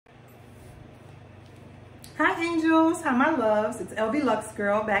Hi angels, hi my loves, it's LV Lux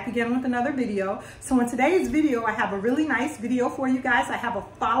Girl back again with another video. So in today's video, I have a really nice video for you guys. I have a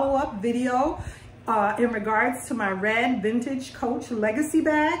follow-up video in regards to my red vintage Coach legacy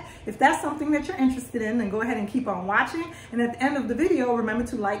bag. If that's something that you're interested in, then go ahead and keep on watching. And at the end of the video, remember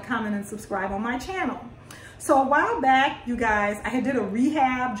to like, comment, and subscribe on my channel. So a while back, you guys, I did a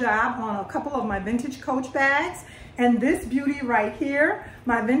rehab job on a couple of my vintage Coach bags. And this beauty right here,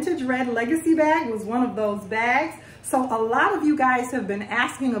 my vintage red legacy bag, was one of those bags. So a lot of you guys have been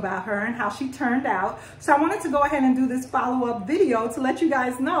asking about her and how she turned out. So I wanted to go ahead and do this follow-up video to let you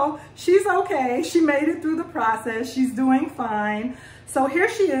guys know she's okay. She made it through the process. She's doing fine. So here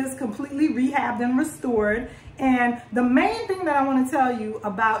she is, completely rehabbed and restored. And the main thing that I want to tell you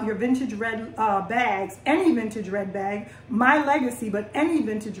about your vintage red bags, any vintage red bag, my legacy, but any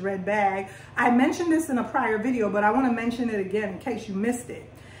vintage red bag, I mentioned this in a prior video, but I want to mention it again in case you missed it.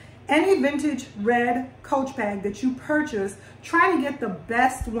 Any vintage red Coach bag that you purchase, try to get the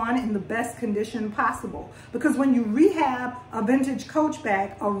best one in the best condition possible. Because when you rehab a vintage Coach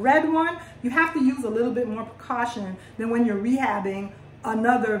bag, a red one, you have to use a little bit more precaution than when you're rehabbing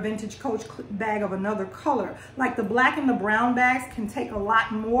another vintage Coach bag of another color. Like the black and the brown bags can take a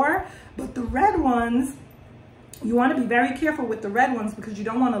lot more, but the red ones, you want to be very careful with the red ones because you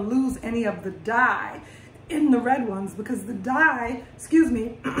don't want to lose any of the dye in the red ones, because the dye, excuse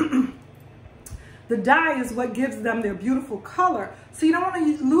me, the dye is what gives them their beautiful color. So you don't want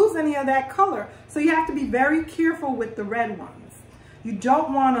to lose any of that color. So you have to be very careful with the red ones. You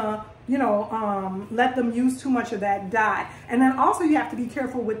don't want to, let them use too much of that dye. And then also you have to be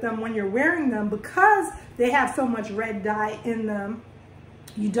careful with them when you're wearing them because they have so much red dye in them.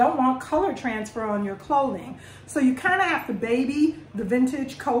 You don't want color transfer on your clothing. So you kind of have to baby the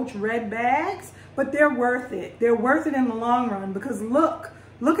vintage Coach red bags, but they're worth it. They're worth it in the long run because look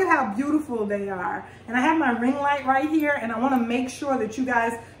at how beautiful they are. And I have my ring light right here, and I want to make sure that you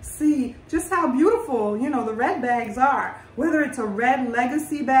guys see just how beautiful, the red bags are. Whether it's a red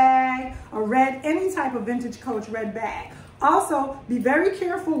legacy bag, a red, any type of vintage Coach red bag. Also, be very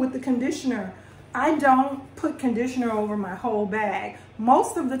careful with the conditioner. I don't put conditioner over my whole bag.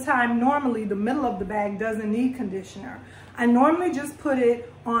 Most of the time, normally, the middle of the bag doesn't need conditioner. I normally just put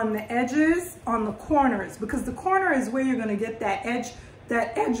it on the edges, on the corners, because the corner is where you're gonna get that edge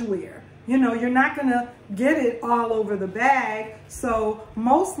wear. You're not gonna get it all over the bag. So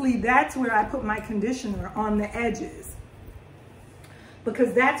mostly that's where I put my conditioner, on the edges,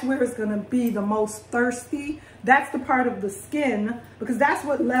 because that's where it's gonna be the most thirsty. That's the part of the skin, because that's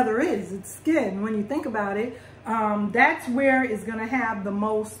what leather is, it's skin. When you think about it, that's where it's gonna have the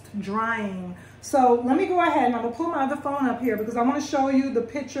most drying. So let me go ahead and I'm gonna pull my other phone up here because I wanna show you the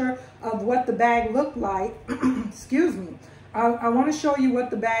picture of what the bag looked like. Excuse me. I wanna show you what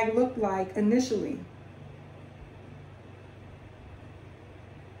the bag looked like initially.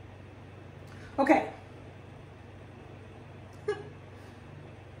 Okay.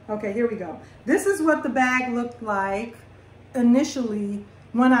 Okay, here we go. This is what the bag looked like initially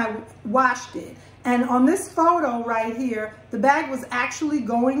when I washed it. And on this photo right here, the bag was actually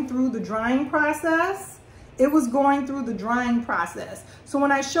going through the drying process. It was going through the drying process. So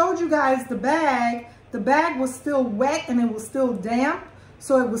when I showed you guys the bag was still wet and it was still damp.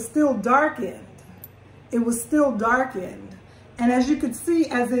 So it was still darkened. It was still darkened. And as you could see,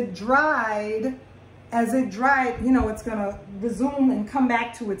 as it dried, it's gonna resume and come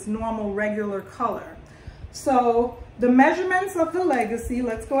back to its normal regular color. So the measurements of the legacy,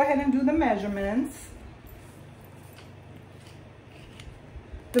 let's go ahead and do the measurements.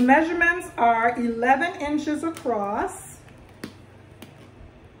 The measurements are 11 inches across,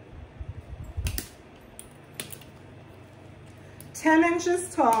 10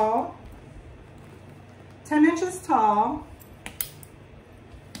 inches tall, 10 inches tall,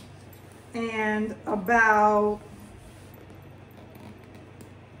 and about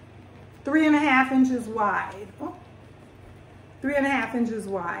 3.5 inches wide. Oh, 3.5 inches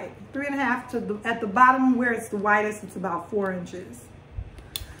wide. 3.5 at the bottom where it's the widest, it's about 4 inches.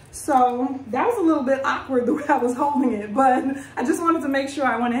 So that was a little bit awkward the way I was holding it, but I just wanted to make sure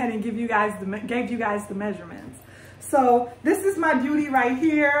I went ahead and gave you guys the measurements. So this is my beauty right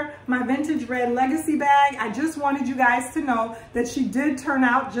here, my vintage red legacy bag. I just wanted you guys to know that she did turn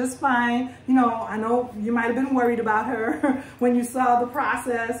out just fine. I know you might have been worried about her when you saw the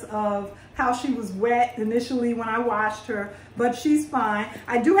process of how she was wet initially when I washed her, but she's fine.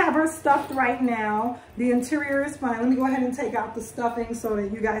 I do have her stuffed right now. The interior is fine. Let me go ahead and take out the stuffing so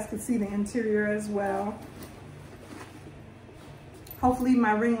that you guys can see the interior as well. Hopefully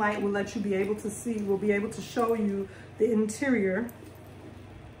my ring light will let you be able to see, will be able to show you the interior.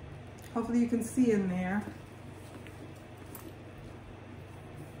 Hopefully you can see in there.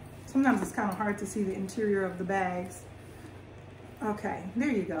 Sometimes it's kind of hard to see the interior of the bags. Okay,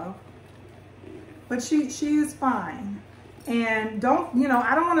 there you go. But she is fine. And don't, you know,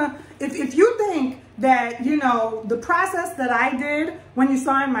 I don't want to, if you think that, you know, the process that I did when you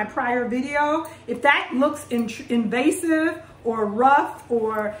saw in my prior video, if that looks invasive or rough,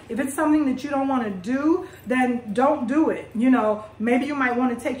 or if it's something that you don't want to do, then don't do it. You know, maybe you might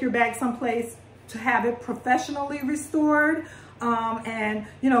want to take your bag someplace to have it professionally restored. And,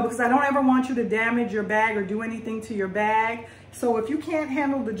 you know, because I don't ever want you to damage your bag or do anything to your bag. So if you can't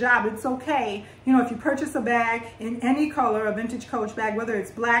handle the job, it's okay. You know, if you purchase a bag in any color, a vintage Coach bag, whether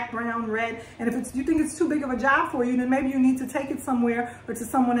it's black, brown, red, and if you think it's too big of a job for you, then maybe you need to take it somewhere or to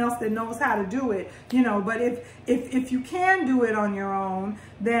someone else that knows how to do it. You know, but if you can do it on your own,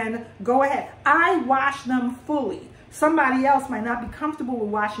 then go ahead. I wash them fully. Somebody else might not be comfortable with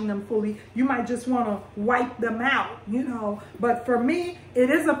washing them fully. You might just want to wipe them out, you know. But for me, it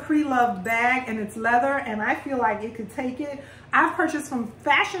is a pre-loved bag and it's leather and I feel like it could take it. I've purchased from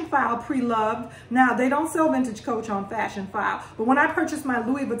Fashion File pre-loved. Now, they don't sell vintage Coach on Fashion File. But when I purchase my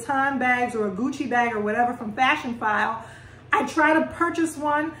Louis Vuitton bags or a Gucci bag or whatever from Fashion File, I try to purchase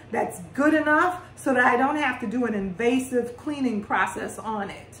one that's good enough so that I don't have to do an invasive cleaning process on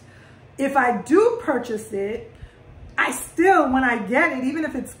it. If I do purchase it, I still, when I get it, even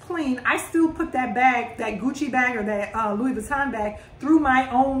if it's clean, I still put that bag, that Gucci bag or that Louis Vuitton bag through my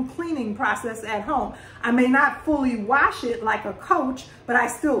own cleaning process at home. I may not fully wash it like a Coach, but I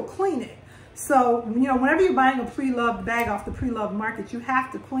still clean it. So, you know, whenever you're buying a pre-loved bag off the pre-loved market, you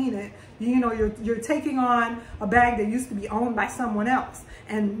have to clean it. You know, you're taking on a bag that used to be owned by someone else.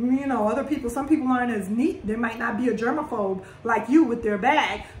 And, you know, other people, some people aren't as neat. There might not be a germaphobe like you with their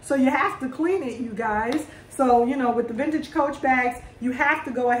bag. So you have to clean it, you guys. So, you know, with the vintage Coach bags, you have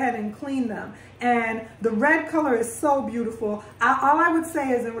to go ahead and clean them. And the red color is so beautiful. All I would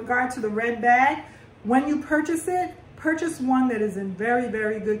say is in regard to the red bag, when you purchase it, purchase one that is in very,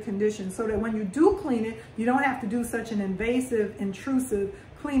 very good condition so that when you do clean it, you don't have to do such an invasive, intrusive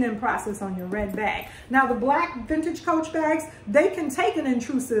cleaning process on your red bag. Now, the black vintage Coach bags, they can take an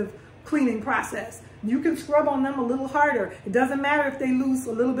intrusive cleaning process. You can scrub on them a little harder. It doesn't matter if they lose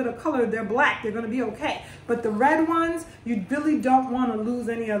a little bit of color, they're black, they're gonna be okay. But the red ones, you really don't wanna lose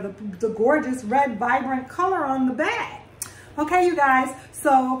any of the gorgeous red, vibrant color on the bag. Okay, you guys,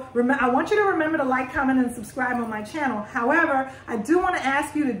 so I want you to remember to like, comment, and subscribe on my channel. However, I do want to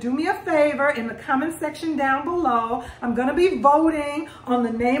ask you to do me a favor in the comment section down below. I'm going to be voting on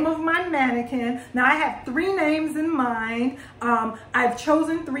the name of my mannequin. Now, I have 3 names in mind. I've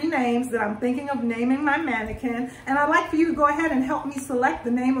chosen 3 names that I'm thinking of naming my mannequin, and I'd like for you to go ahead and help me select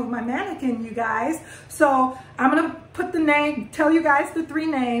the name of my mannequin, you guys. So I'm going to put the name, tell you guys the 3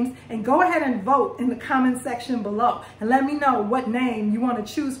 names, and go ahead and vote in the comment section below and let me know what name you want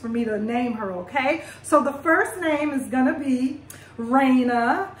to choose for me to name her, okay? So the first name is gonna be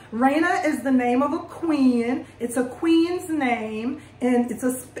Reina. Reina is the name of a queen. It's a queen's name and it's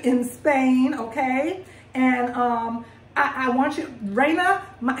in Spain, okay? And I want you, Reina,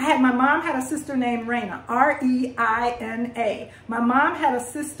 my mom had a sister named Reina, R-E-I-N-A. My mom had a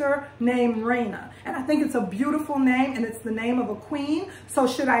sister named Reina, and I think it's a beautiful name, and it's the name of a queen. So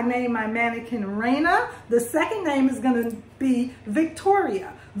should I name my mannequin Reina? The second name is gonna be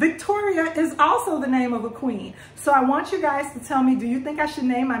Victoria. Victoria is also the name of a queen. So I want you guys to tell me, do you think I should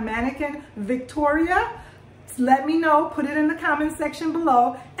name my mannequin Victoria? Let me know, put it in the comment section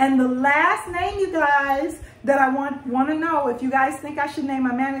below. And the last name, you guys, that I want to know if you guys think I should name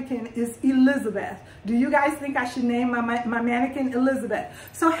my mannequin is Elizabeth. Do you guys think I should name my mannequin Elizabeth?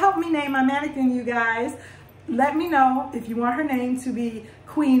 So help me name my mannequin, you guys. Let me know if you want her name to be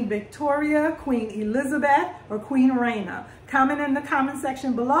Queen Victoria, Queen Elizabeth, or Queen Reina. Comment in the comment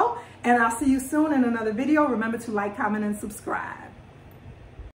section below, and I'll see you soon in another video. Remember to like, comment, and subscribe.